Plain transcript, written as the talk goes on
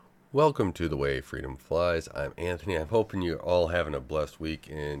Welcome to The Way Freedom Flies. I'm Anthony. I'm hoping you're all having a blessed week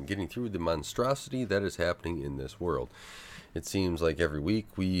and getting through the monstrosity that is happening in this world. It seems like every week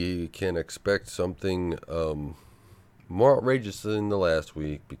we can expect something more outrageous than the last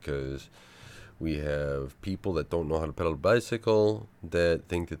week because we have people that don't know how to pedal a bicycle that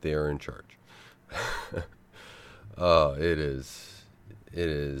think that they are in charge. It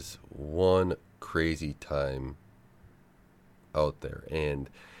is one crazy time out there, and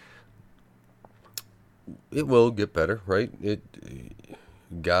it will get better, right?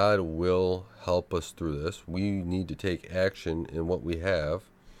 God will help us through this. We need to take action in what we have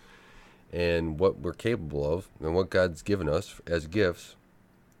and what we're capable of and what God's given us as gifts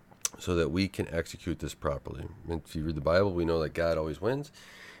so that we can execute this properly. And if you read the Bible, we know that God always wins,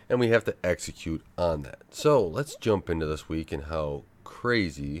 and we have to execute on that. So let's jump into this week and how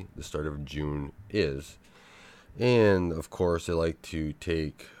crazy the start of June is. And of course, I like to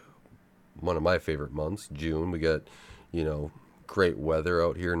take one of my favorite months, June. We got, great weather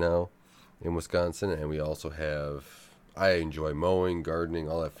out here now in Wisconsin, and we also I enjoy mowing, gardening,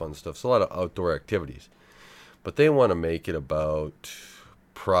 all that fun stuff. So a lot of outdoor activities. But they want to make it about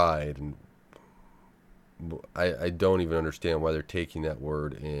pride, and I don't even understand why they're taking that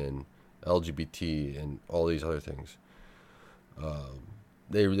word in LGBT and all these other things.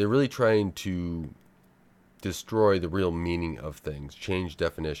 They're really trying to destroy the real meaning of things, change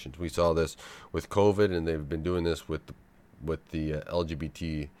definitions. We saw this with COVID, and they've been doing this with the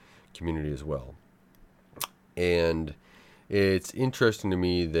LGBT community as well. And it's interesting to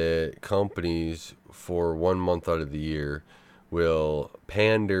me that companies for 1 month out of the year will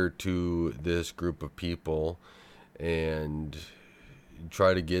pander to this group of people and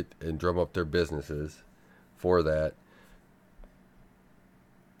try to get and drum up their businesses for that.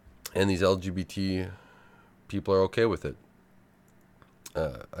 And these LGBT people are okay with it.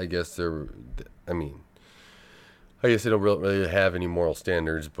 I guess they don't really have any moral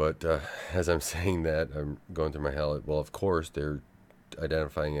standards, but as I'm saying that, I'm going through my head. Well, of course, they're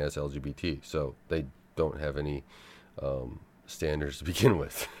identifying as LGBT, so they don't have any standards to begin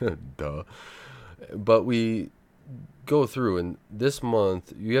with. Duh. But we go through, and this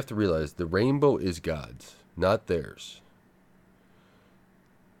month, you have to realize the rainbow is God's, not theirs.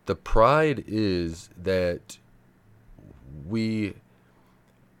 The pride is that we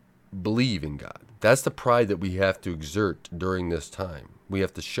believe in God. That's the pride that we have to exert during this time. We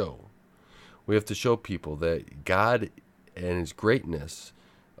have to show. We have to show people that God and His greatness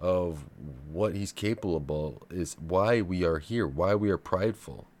of what He's capable of is why we are here, why we are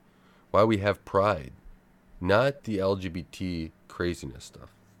prideful, why we have pride, not the LGBT craziness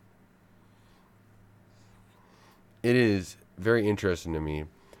stuff. It is very interesting to me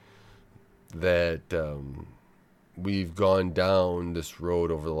that we've gone down this road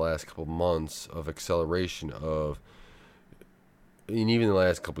over the last couple of months of acceleration and even the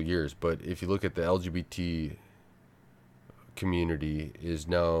last couple of years. But if you look at the LGBT community is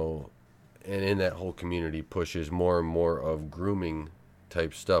now, and in that whole community pushes more and more of grooming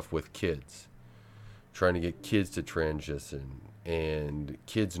type stuff with kids, trying to get kids to transition and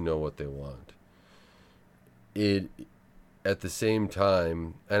kids know what they want. At the same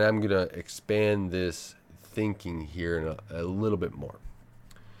time, and I'm going to expand this thinking here in a little bit more.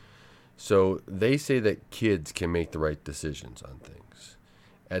 So they say that kids can make the right decisions on things.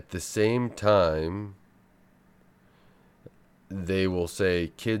 At the same time, they will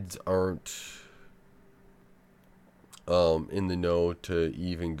say kids aren't in the know to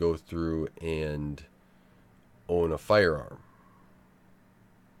even go through and own a firearm.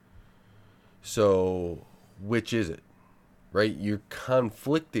 So which is it? Right? You're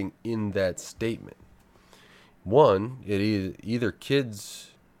conflicting in that statement. One, it is either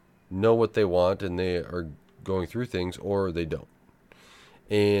kids know what they want and they are going through things, or they don't.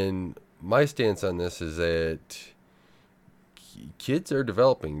 And my stance on this is that kids are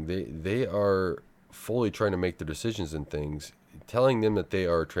developing. They are fully trying to make their decisions and things. Telling them that they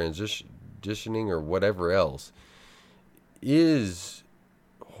are transitioning or whatever else is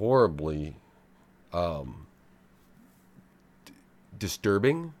horribly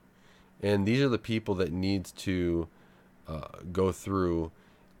disturbing, and these are the people that needs to go through,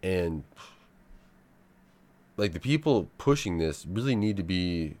 and like the people pushing this really need to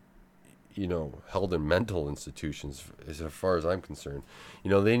be held in mental institutions as far as I'm concerned.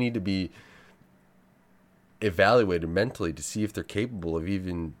 They need to be evaluated mentally to see if they're capable of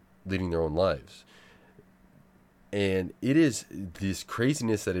even leading their own lives. And it is this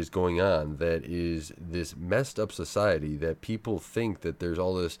craziness that is going on, that is this messed up society, that people think that there's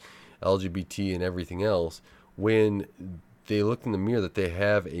all this LGBT and everything else, when they look in the mirror that they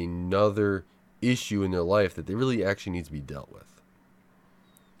have another issue in their life that they really actually needs to be dealt with.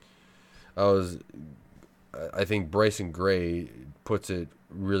 I think Bryson Gray puts it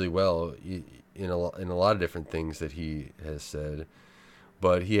really well in a lot of different things that he has said.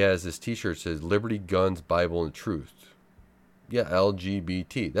 But he has this T-shirt that says "Liberty, Guns, Bible, and Truth." Yeah,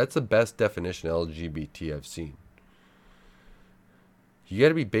 LGBT. That's the best definition of LGBT I've seen. You got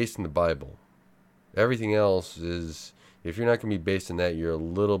to be based in the Bible. Everything else is, if you're not going to be based in that, you're a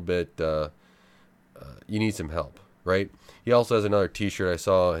little bit, you need some help, right? He also has another T-shirt I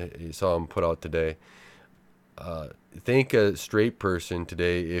saw him put out today. Thank a straight person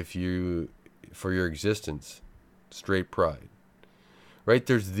today for your existence. Straight pride. Right?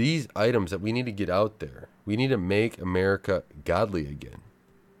 There's these items that we need to get out there. We need to make America godly again.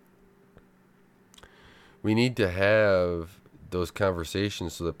 We need to have those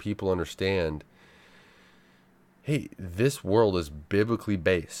conversations so that people understand, hey, this world is biblically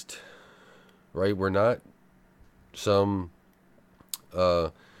based. Right? We're not some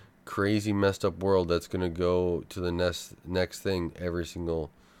crazy messed up world that's going to go to the next thing every single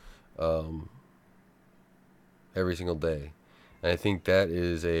day. And I think that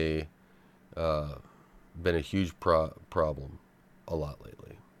is been a huge problem a lot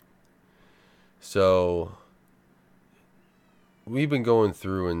lately. So we've been going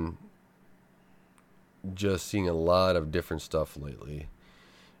through and just seeing a lot of different stuff lately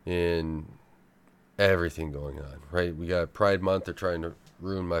in everything going on, right? We got Pride Month. They're trying to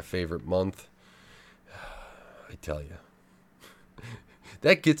ruin my favorite month. I tell you.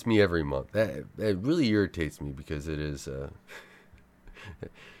 That gets me every month. That really irritates me because it is...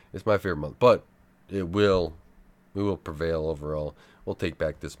 it's my favorite month, but we will prevail overall. We'll take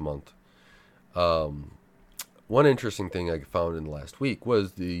back this month. One interesting thing I found in the last week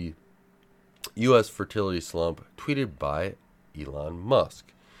was the U.S. fertility slump tweeted by Elon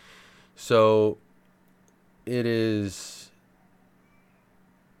Musk. So it is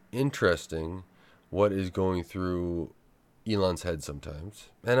interesting what is going through Elon's head sometimes.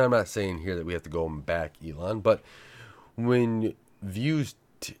 And I'm not saying here that we have to go and back Elon, but when views,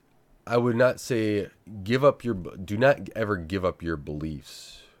 I would not say do not ever give up your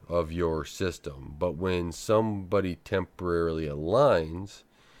beliefs of your system. But when somebody temporarily aligns,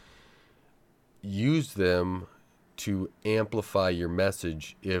 use them to amplify your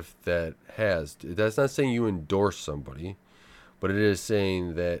message if that has. That's not saying you endorse somebody, but it is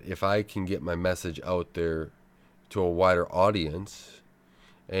saying that if I can get my message out there to a wider audience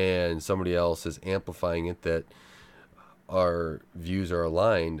and somebody else is amplifying it, that our views are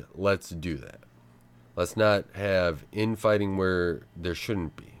aligned, let's do that. Let's not have infighting where there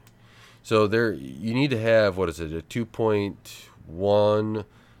shouldn't be. So you need to have, what is it, a 2.1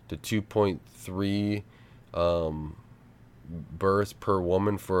 to 2.3 births per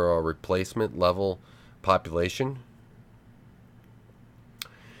woman for a replacement level population.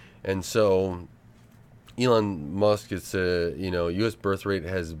 And so Elon Musk is, U.S. birth rate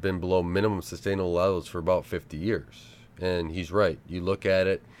has been below minimum sustainable levels for about 50 years. And he's right. You look at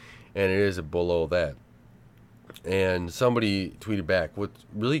it, and it is below that. And somebody tweeted back. What's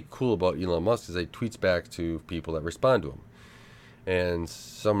really cool about Elon Musk is he tweets back to people that respond to him. And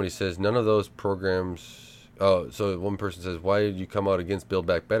somebody says, none of those programs... Oh, so one person says, why did you come out against Build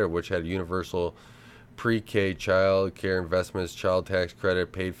Back Better, which had universal pre-K child care investments, child tax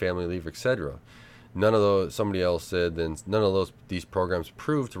credit, paid family leave, etc.? None of those, somebody else said, then none of these programs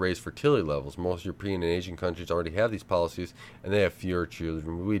prove to raise fertility levels. Most European and Asian countries already have these policies, and they have fewer children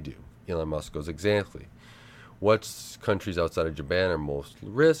than we do. Elon Musk goes, exactly. What countries outside of Japan are most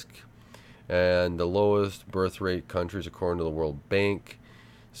risk? And the lowest birth rate countries, according to the World Bank.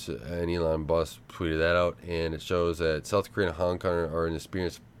 So, and Elon Musk tweeted that out, and it shows that South Korea and Hong Kong are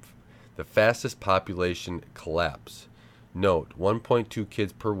experiencing the fastest population collapse. Note, 1.2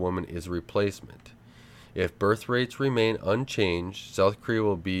 kids per woman is a replacement. If birth rates remain unchanged, South Korea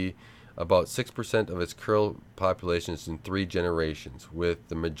will be about 6% of its current population in 3 generations, with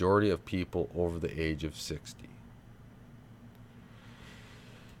the majority of people over the age of 60.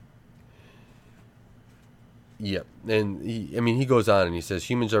 Yep, and he goes on and he says,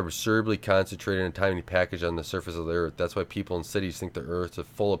 humans are cerebrally concentrated in a tiny package on the surface of the earth. That's why people in cities think the earth is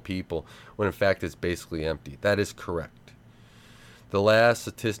full of people, when in fact it's basically empty. That is correct. The last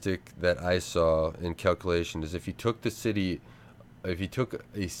statistic that I saw in calculation is if you took a city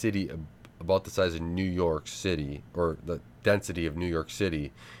about the size of New York City, or the density of New York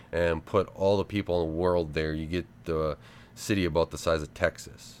City, and put all the people in the world there, you get the city about the size of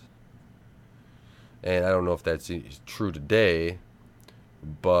Texas. And I don't know if that's true today,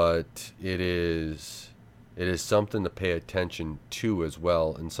 but it's it is something to pay attention to as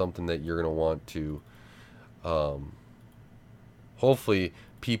well, and something that you're going to want to, hopefully,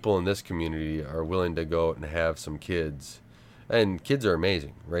 people in this community are willing to go out and have some kids. And kids are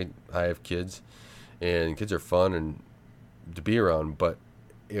amazing, right? I have kids, and kids are fun and to be around. But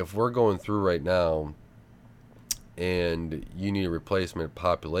if we're going through right now and you need a replacement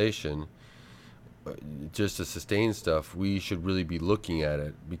population just to sustain stuff, we should really be looking at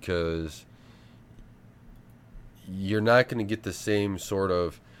it, because you're not going to get the same sort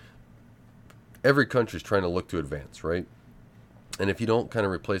of, every country's trying to look to advance, right? And if you don't kind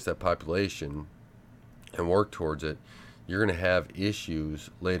of replace that population and work towards it, you're going to have issues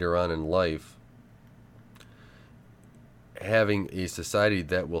later on in life having a society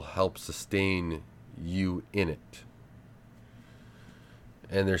that will help sustain you in it.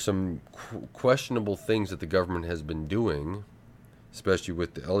 And there's some questionable things that the government has been doing, especially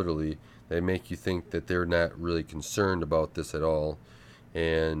with the elderly, that make you think that they're not really concerned about this at all,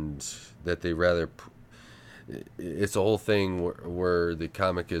 and that they rather... It's a whole thing where the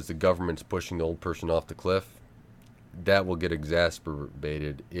comic is the government's pushing the old person off the cliff. That will get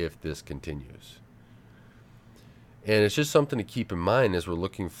exacerbated if this continues. And it's just something to keep in mind as we're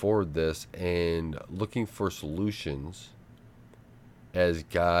looking forward this and looking for solutions as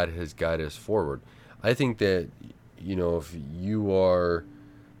God has guided us forward. I think that, if you are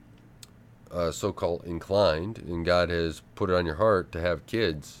so-called inclined and God has put it on your heart to have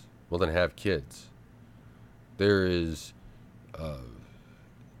kids, well, then have kids. There's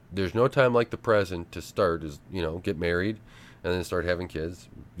no time like the present to start. Get married and then start having kids.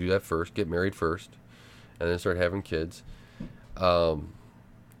 Do that first. Get married first, and then start having kids.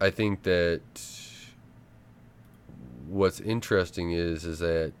 I think that what's interesting is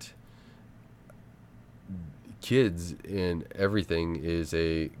that kids in everything is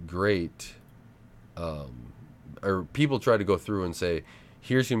a great. Or people try to go through and say,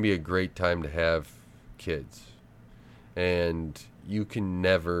 here's going to be a great time to have kids. And you can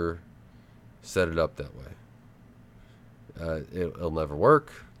never set it up that way. It'll never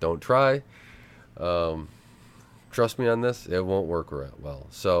work. Don't try. Trust me on this, it won't work well.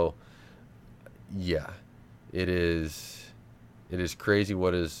 So, yeah, it is crazy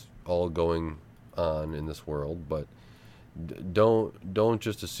what is all going on in this world. But don't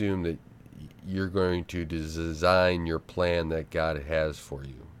just assume that you're going to design your plan that God has for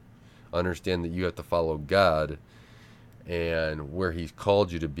you. Understand that you have to follow God, and where He's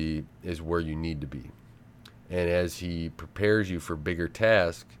called you to be is where you need to be. And as He prepares you for bigger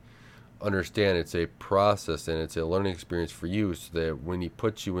tasks, understand it's a process and it's a learning experience for you, so that when He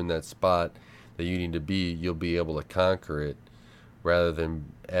puts you in that spot that you need to be, you'll be able to conquer it rather than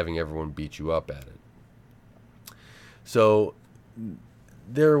having everyone beat you up at it. So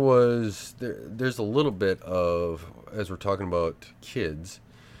there's a little bit of, as we're talking about kids,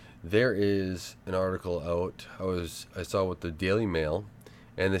 there is an article out I saw with the Daily Mail,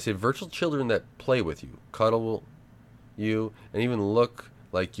 and they say virtual children that play with you, cuddle you, and even look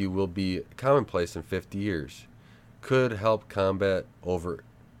like you will be commonplace in 50 years could help combat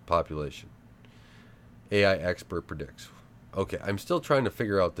overpopulation. AI expert predicts. Okay, I'm still trying to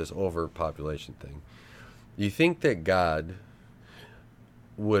figure out this overpopulation thing. You think that God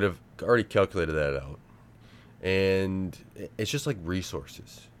would have already calculated that out, and it's just like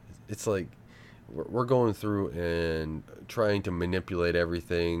resources. It's like we're going through and trying to manipulate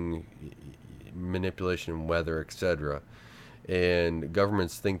everything, manipulation, weather, etc. And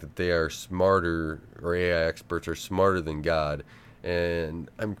governments think that they are smarter, or AI experts are smarter than God. And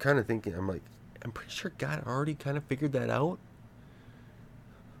I'm kind of thinking, I'm pretty sure God already kind of figured that out.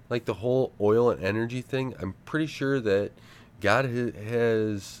 Like the whole oil and energy thing, I'm pretty sure that God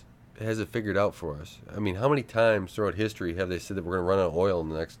has it figured out for us. I mean, how many times throughout history have they said that we're going to run out of oil in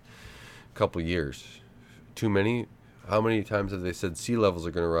the next couple years? Too many? How many times have they said sea levels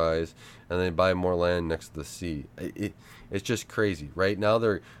are going to rise and they buy more land next to the sea? It's just crazy. Right now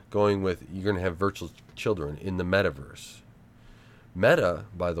they're going with, you're going to have virtual children in the metaverse. Meta,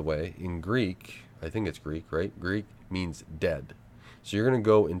 by the way, in Greek, I think it's Greek, right? Greek means dead. So you're going to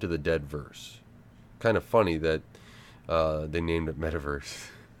go into the dead verse. Kind of funny that they named it metaverse.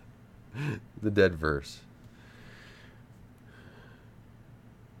 The dead verse.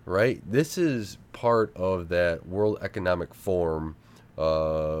 Right? This is part of that World Economic Forum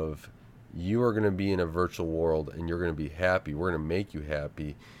of, you are going to be in a virtual world and you're going to be happy. We're going to make you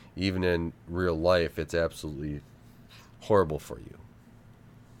happy. Even in real life, it's absolutely horrible for you.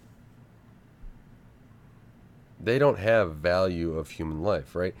 They don't have value of human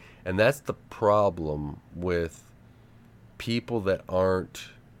life, right? And that's the problem with people that aren't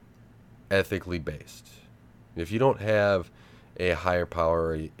ethically based. If you don't have a higher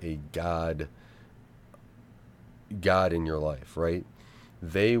power, a God in your life, right?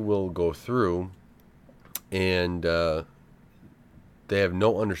 They will go through and they have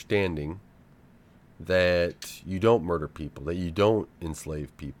no understanding that you don't murder people, that you don't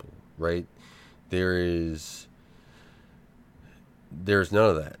enslave people, right? There's none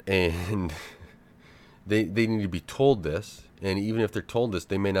of that, and they need to be told this, and even if they're told this,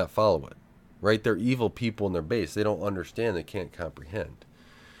 they may not follow it, right? They're evil people in their base. They don't understand. They can't comprehend.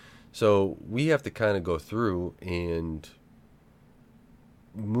 So we have to kind of go through and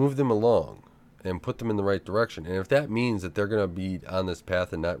move them along and put them in the right direction. And if that means that they're going to be on this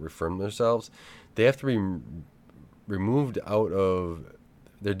path and not reform themselves, they have to be removed out of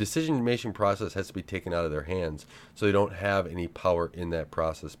their decision-making process. Has to be taken out of their hands so they don't have any power in that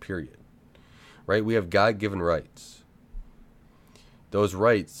process, period. Right? We have God-given rights. Those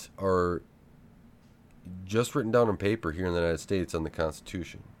rights are just written down on paper here in the United States on the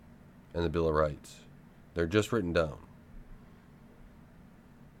Constitution and the Bill of Rights. They're just written down.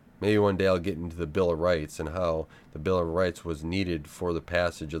 Maybe one day I'll get into the Bill of Rights and how the Bill of Rights was needed for the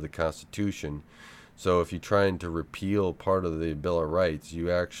passage of the Constitution. So if you're trying to repeal part of the Bill of Rights,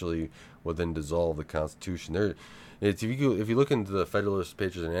 you actually will then dissolve the Constitution. If you look into the Federalist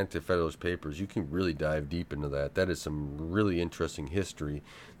Papers and Anti-Federalist Papers, you can really dive deep into that. That is some really interesting history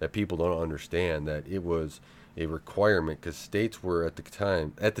that people don't understand, that it was a requirement because states were at the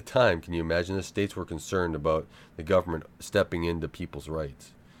time, can you imagine this? States were concerned about the government stepping into people's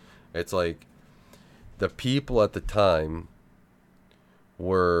rights. It's like the people at the time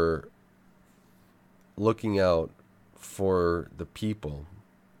were looking out for the people.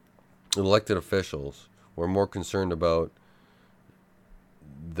 Elected officials were more concerned about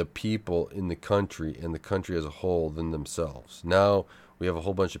the people in the country and the country as a whole than themselves. Now we have a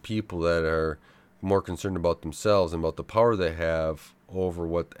whole bunch of people that are more concerned about themselves and about the power they have over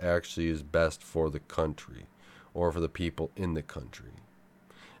what actually is best for the country or for the people in the country.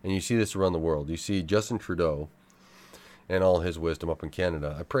 And you see this around the world. You see Justin Trudeau and all his wisdom up in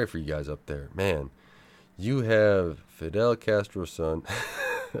Canada. I pray for you guys up there. Man, you have Fidel Castro's son.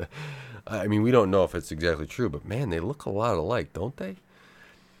 I mean, we don't know if it's exactly true, but man, they look a lot alike, don't they?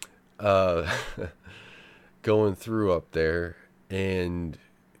 Going through up there and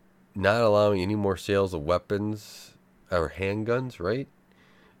not allowing any more sales of weapons or handguns, right?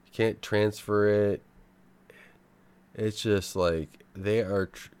 You can't transfer it. It's just like they are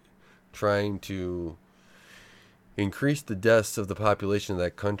trying to increase the deaths of the population of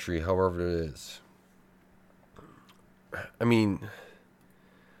that country, however it is. I mean,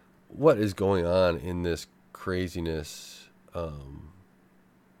 what is going on in this craziness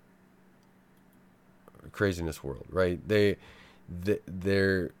world, right?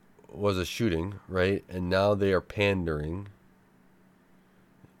 There was a shooting, right? And now they are pandering.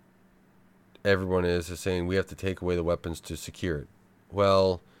 Everyone is saying we have to take away the weapons to secure it.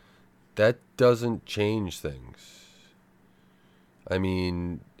 Well, that doesn't change things. I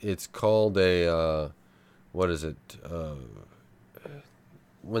mean, it's called a, what is it?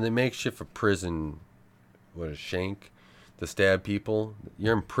 When they make shift a prison, what is shank, to stab people,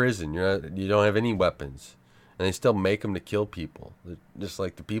 you're in prison. You don't have any weapons, and they still make them to kill people. They're just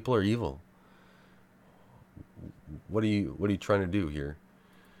like the people are evil. What are you trying to do here?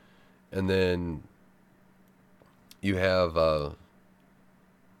 And then you have all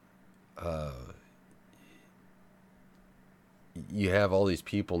these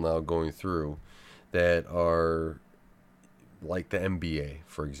people now going through that are like the NBA,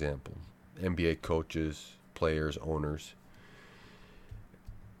 for example. NBA coaches, players, owners.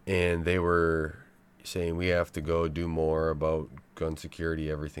 And they were saying we have to go do more about gun security,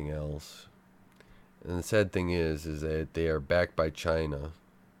 everything else. And the sad thing is that they are backed by China.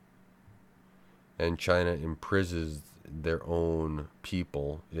 And China imprisons their own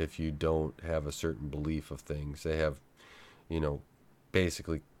people if you don't have a certain belief of things. They have,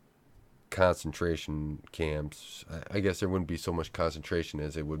 basically concentration camps. I guess there wouldn't be so much concentration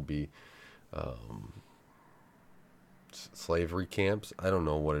as it would be slavery camps. I don't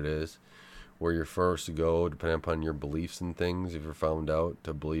know what it is, where you're forced to go depending upon your beliefs and things if you're found out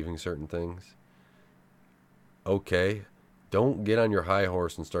to believing certain things. Okay, don't get on your high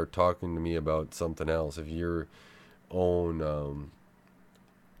horse and start talking to me about something else. If your own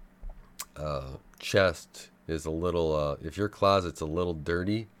chest is a little, if your closet's a little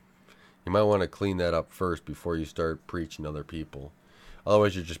dirty, you might want to clean that up first before you start preaching to other people.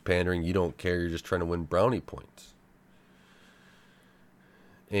 Otherwise, you're just pandering. You don't care. You're just trying to win brownie points.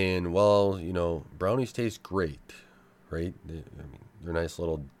 And while, brownies taste great, right? I mean, they're a nice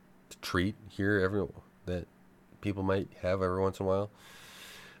little treat here. people might have every once in a while.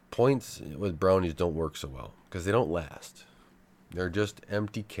 Points with brownies don't work so well because they don't last. They're just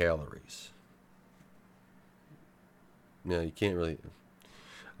empty calories. Yeah, you can't really.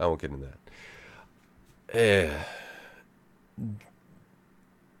 I won't get into that.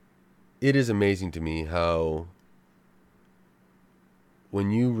 It is amazing to me how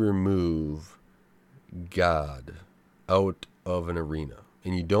when you remove God out of an arena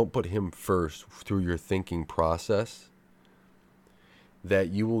and you don't put him first through your thinking process, that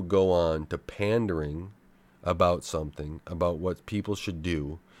you will go on to pandering about something, about what people should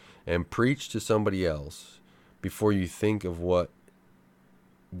do, and preach to somebody else before you think of what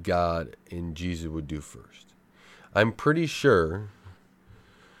God and Jesus would do first. I'm pretty sure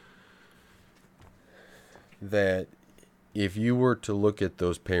that if you were to look at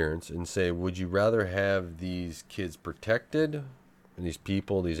those parents and say, would you rather have these kids protected, and these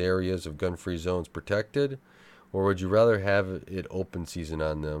people, these areas of gun-free zones protected, or would you rather have it open season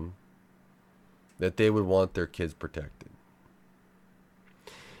on them, that they would want their kids protected?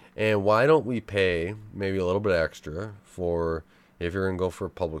 And why don't we pay maybe a little bit extra for, if you're going to go for a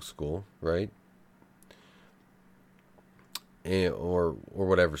public school, right? Or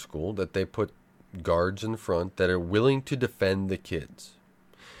whatever school, that they put guards in front that are willing to defend the kids.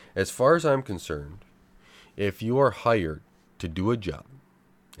 As far as I'm concerned, if you are hired to do a job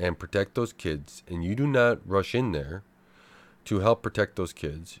and protect those kids and you do not rush in there to help protect those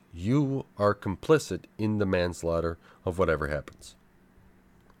kids, you are complicit in the manslaughter of whatever happens.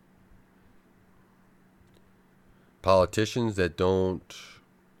 Politicians that don't...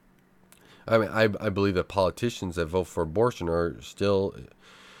 I believe that politicians that vote for abortion are still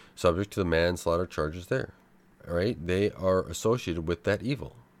subject to the manslaughter charges there. All right? They are associated with that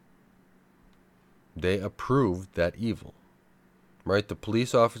evil. They approved that evil. Right? The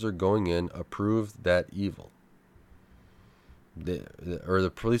police officer going in approved that evil. Or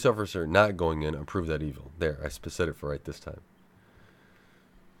the police officer not going in approved that evil. There, I said it for right this time.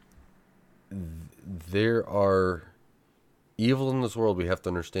 There are evil in this world we have to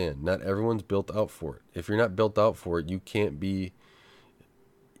understand. Not everyone's built out for it. If you're not built out for it, you can't be...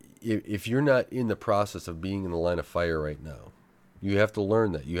 If you're not in the process of being in the line of fire right now, you have to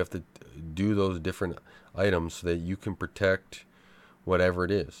learn that. You have to do those different items so that you can protect whatever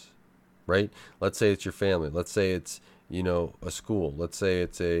it is, right? Let's say it's your family. Let's say it's, a school. Let's say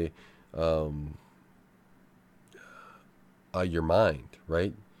it's your mind,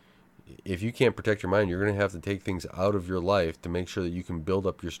 right? If you can't protect your mind, you're going to have to take things out of your life to make sure that you can build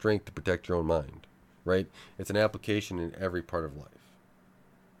up your strength to protect your own mind, right? It's an application in every part of life.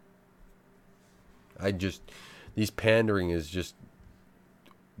 These pandering is just,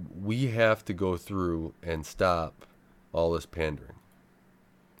 we have to go through and stop all this pandering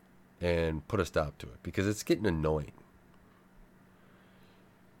and put a stop to it because it's getting annoying.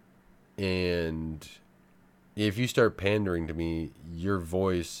 And if you start pandering to me, your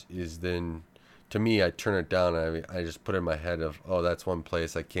voice is then, to me, I turn it down. I just put in my head of, oh, that's one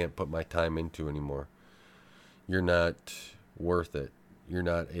place I can't put my time into anymore. You're not worth it. You're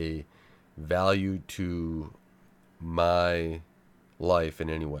not a value to my life in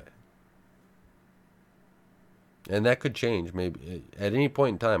any way. And that could change. Maybe at any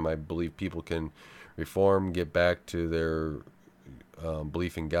point in time, I believe people can reform, get back to their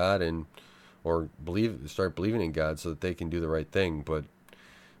belief in God, or start believing in God so that they can do the right thing. But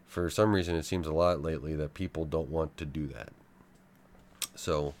for some reason, it seems a lot lately that people don't want to do that.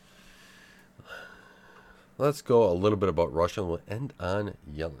 So let's go a little bit about Russia, and we'll end on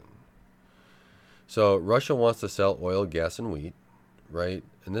Yellen. So Russia wants to sell oil, gas, and wheat, right?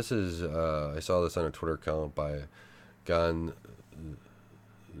 And this is, I saw this on a Twitter account by Gonzalo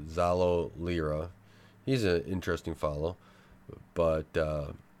Lira. He's an interesting follow, but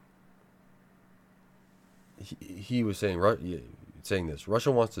he was saying this: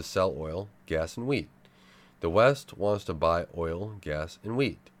 Russia wants to sell oil, gas, and wheat. The West wants to buy oil, gas, and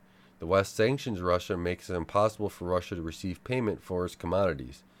wheat. The West sanctions Russia, makes it impossible for Russia to receive payment for its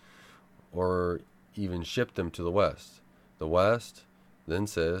commodities, or even ship them to the West. The West then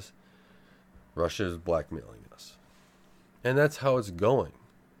says Russia is blackmailing us. And that's how it's going.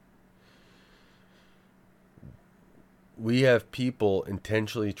 We have people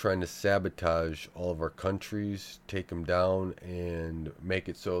intentionally trying to sabotage all of our countries, take them down, and make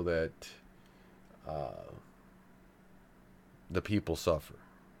it so that the people suffer.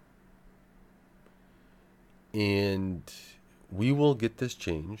 And we will get this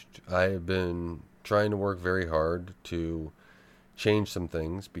changed. I have been trying to work very hard to change some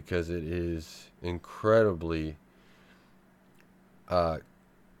things because it is incredibly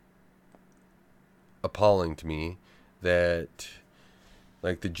appalling to me that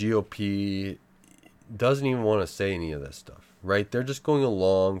like the GOP doesn't even want to say any of this stuff, right? They're just going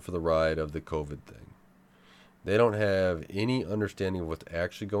along for the ride of the COVID thing. They don't have any understanding of what's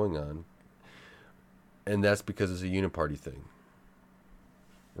actually going on, and that's because it's a uniparty thing,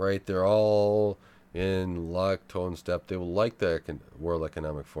 right? They're all in lock, toe, and step. They will like the World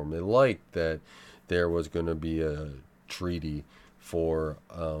Economic Forum. They like that there was going to be a treaty for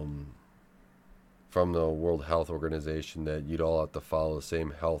from the World Health Organization that you'd all have to follow the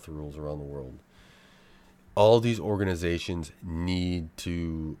same health rules around the world. All these organizations need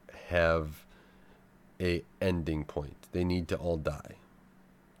to have a ending point. They need to all die.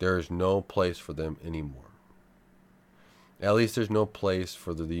 There is no place for them anymore. At least there's no place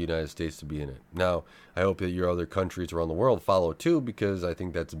for the United States to be in it. Now, I hope that your other countries around the world follow too, because I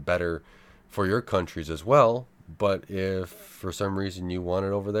think that's better for your countries as well. But if for some reason you want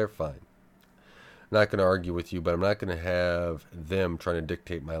it over there, fine. I'm not going to argue with you, but I'm not going to have them trying to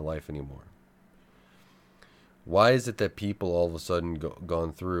dictate my life anymore. Why is it that people all of a sudden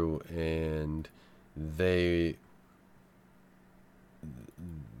gone through and they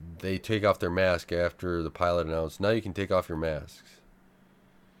take off their mask after the pilot announced, now you can take off your masks?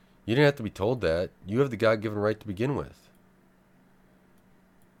 You didn't have to be told that. You have the God-given right to begin with.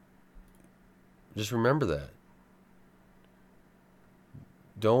 Just remember that.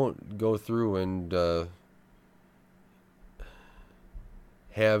 Don't go through and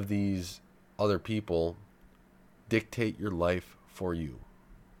have these other people dictate your life for you.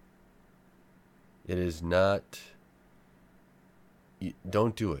 It is not...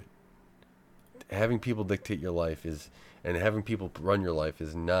 Don't do it. Having people dictate your life and having people run your life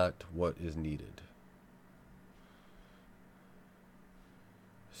is not what is needed.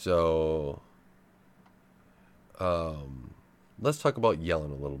 So, let's talk about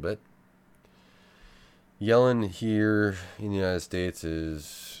Yellen a little bit. Yellen here in the United States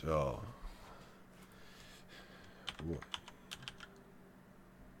is...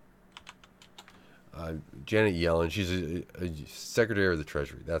 Janet Yellen, she's a Secretary of the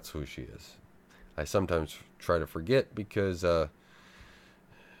Treasury. That's who she is. I sometimes try to forget because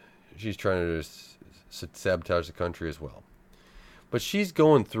she's trying to sabotage the country as well. But she's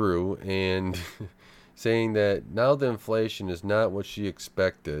going through and saying that now the inflation is not what she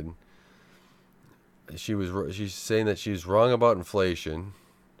expected. She's saying that she's wrong about inflation,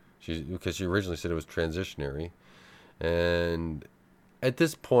 because she originally said it was transitionary. And at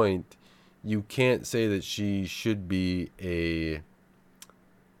this point, you can't say that she should be the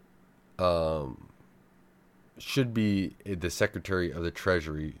Secretary of the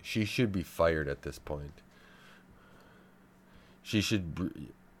Treasury. She should be fired at this point.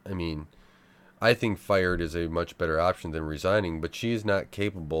 I think fired is a much better option than resigning, but she is not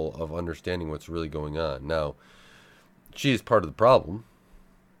capable of understanding what's really going on. Now, she is part of the problem,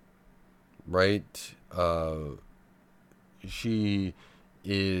 right? She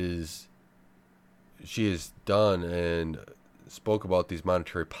is done and spoke about these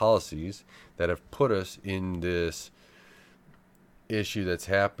monetary policies that have put us in this issue that's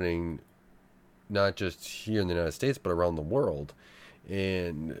happening not just here in the United States but around the world.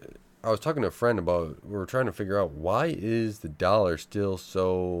 And I was talking to a friend about, we were trying to figure out, why is the dollar still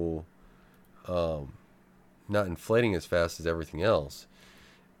so not inflating as fast as everything else?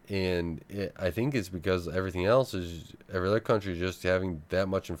 And I think it's because every other country is just having that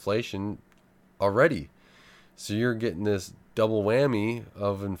much inflation already. So you're getting this double whammy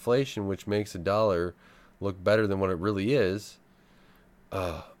of inflation, which makes the dollar look better than what it really is.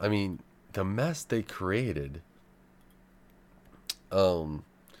 The mess they created, and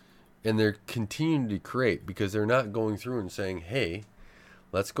they're continuing to create, because they're not going through and saying, hey,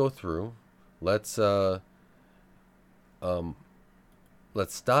 let's go through, let's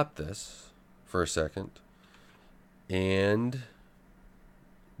stop this for a second and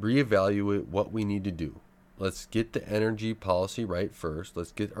reevaluate what we need to do. Let's get the energy policy right first.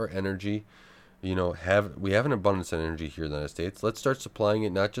 Let's get our energy, we have an abundance of energy here in the United States. Let's start supplying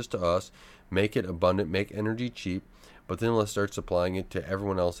it not just to us, make it abundant, make energy cheap, but then let's start supplying it to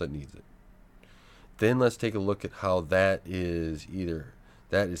everyone else that needs it. Then let's take a look at how that is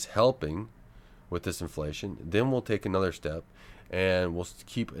helping with this inflation. Then we'll take another step and we'll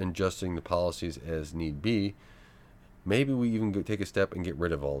keep adjusting the policies as need be. Maybe we even take a step and get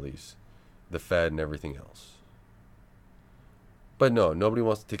rid of all these, the Fed and everything else. But no, nobody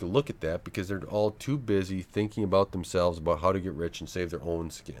wants to take a look at that because they're all too busy thinking about themselves, about how to get rich and save their own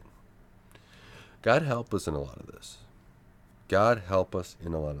skin. God help us in a lot of this. God help us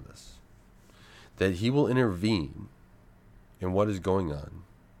in a lot of this. That He will intervene in what is going on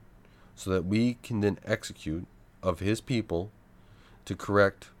so that we can then execute of his people to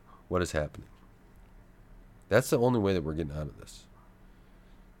correct what is happening. That's the only way that we're getting out of this.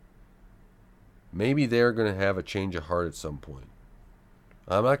 Maybe they're going to have a change of heart at some point.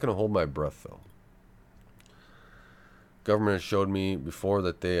 I'm not going to hold my breath, though. Government has showed me before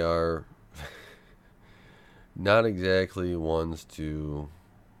that they are not exactly ones to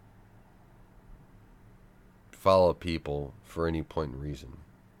follow people for any point in reason.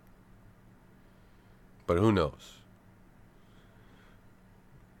 But who knows?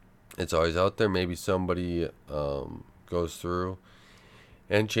 It's always out there. Maybe somebody goes through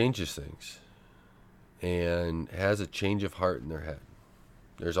and changes things and has a change of heart in their head.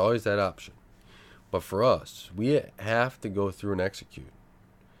 There's always that option. But for us, we have to go through and execute.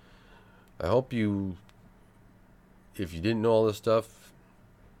 I hope you, if you didn't know all this stuff,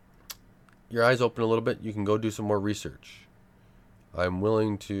 your eyes open a little bit. You can go do some more research. I'm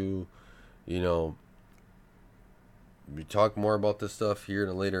willing to, we talk more about this stuff here in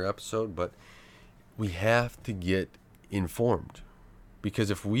a later episode, but we have to get informed. Because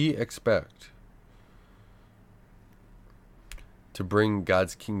if we expect to bring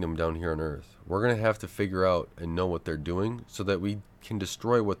God's kingdom down here on earth, we're going to have to figure out and know what they're doing so that we can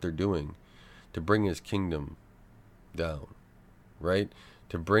destroy what they're doing to bring his kingdom down, right?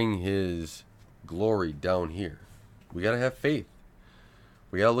 To bring his glory down here. We got to have faith.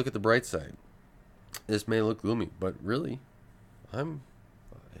 We got to look at the bright side. This may look gloomy, but really,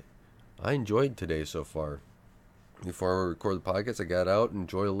 I enjoyed today so far. Before I record the podcast, I got out and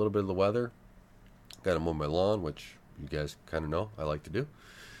enjoyed a little bit of the weather. Got to mow my lawn, which you guys kind of know I like to do.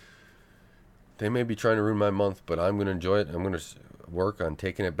 They may be trying to ruin my month, but I'm going to enjoy it. I'm going to work on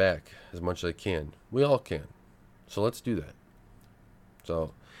taking it back as much as I can. We all can. So let's do that.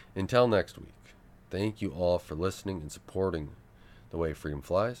 So until next week, thank you all for listening and supporting The Way Freedom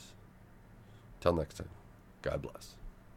Flies. Till next time, God bless.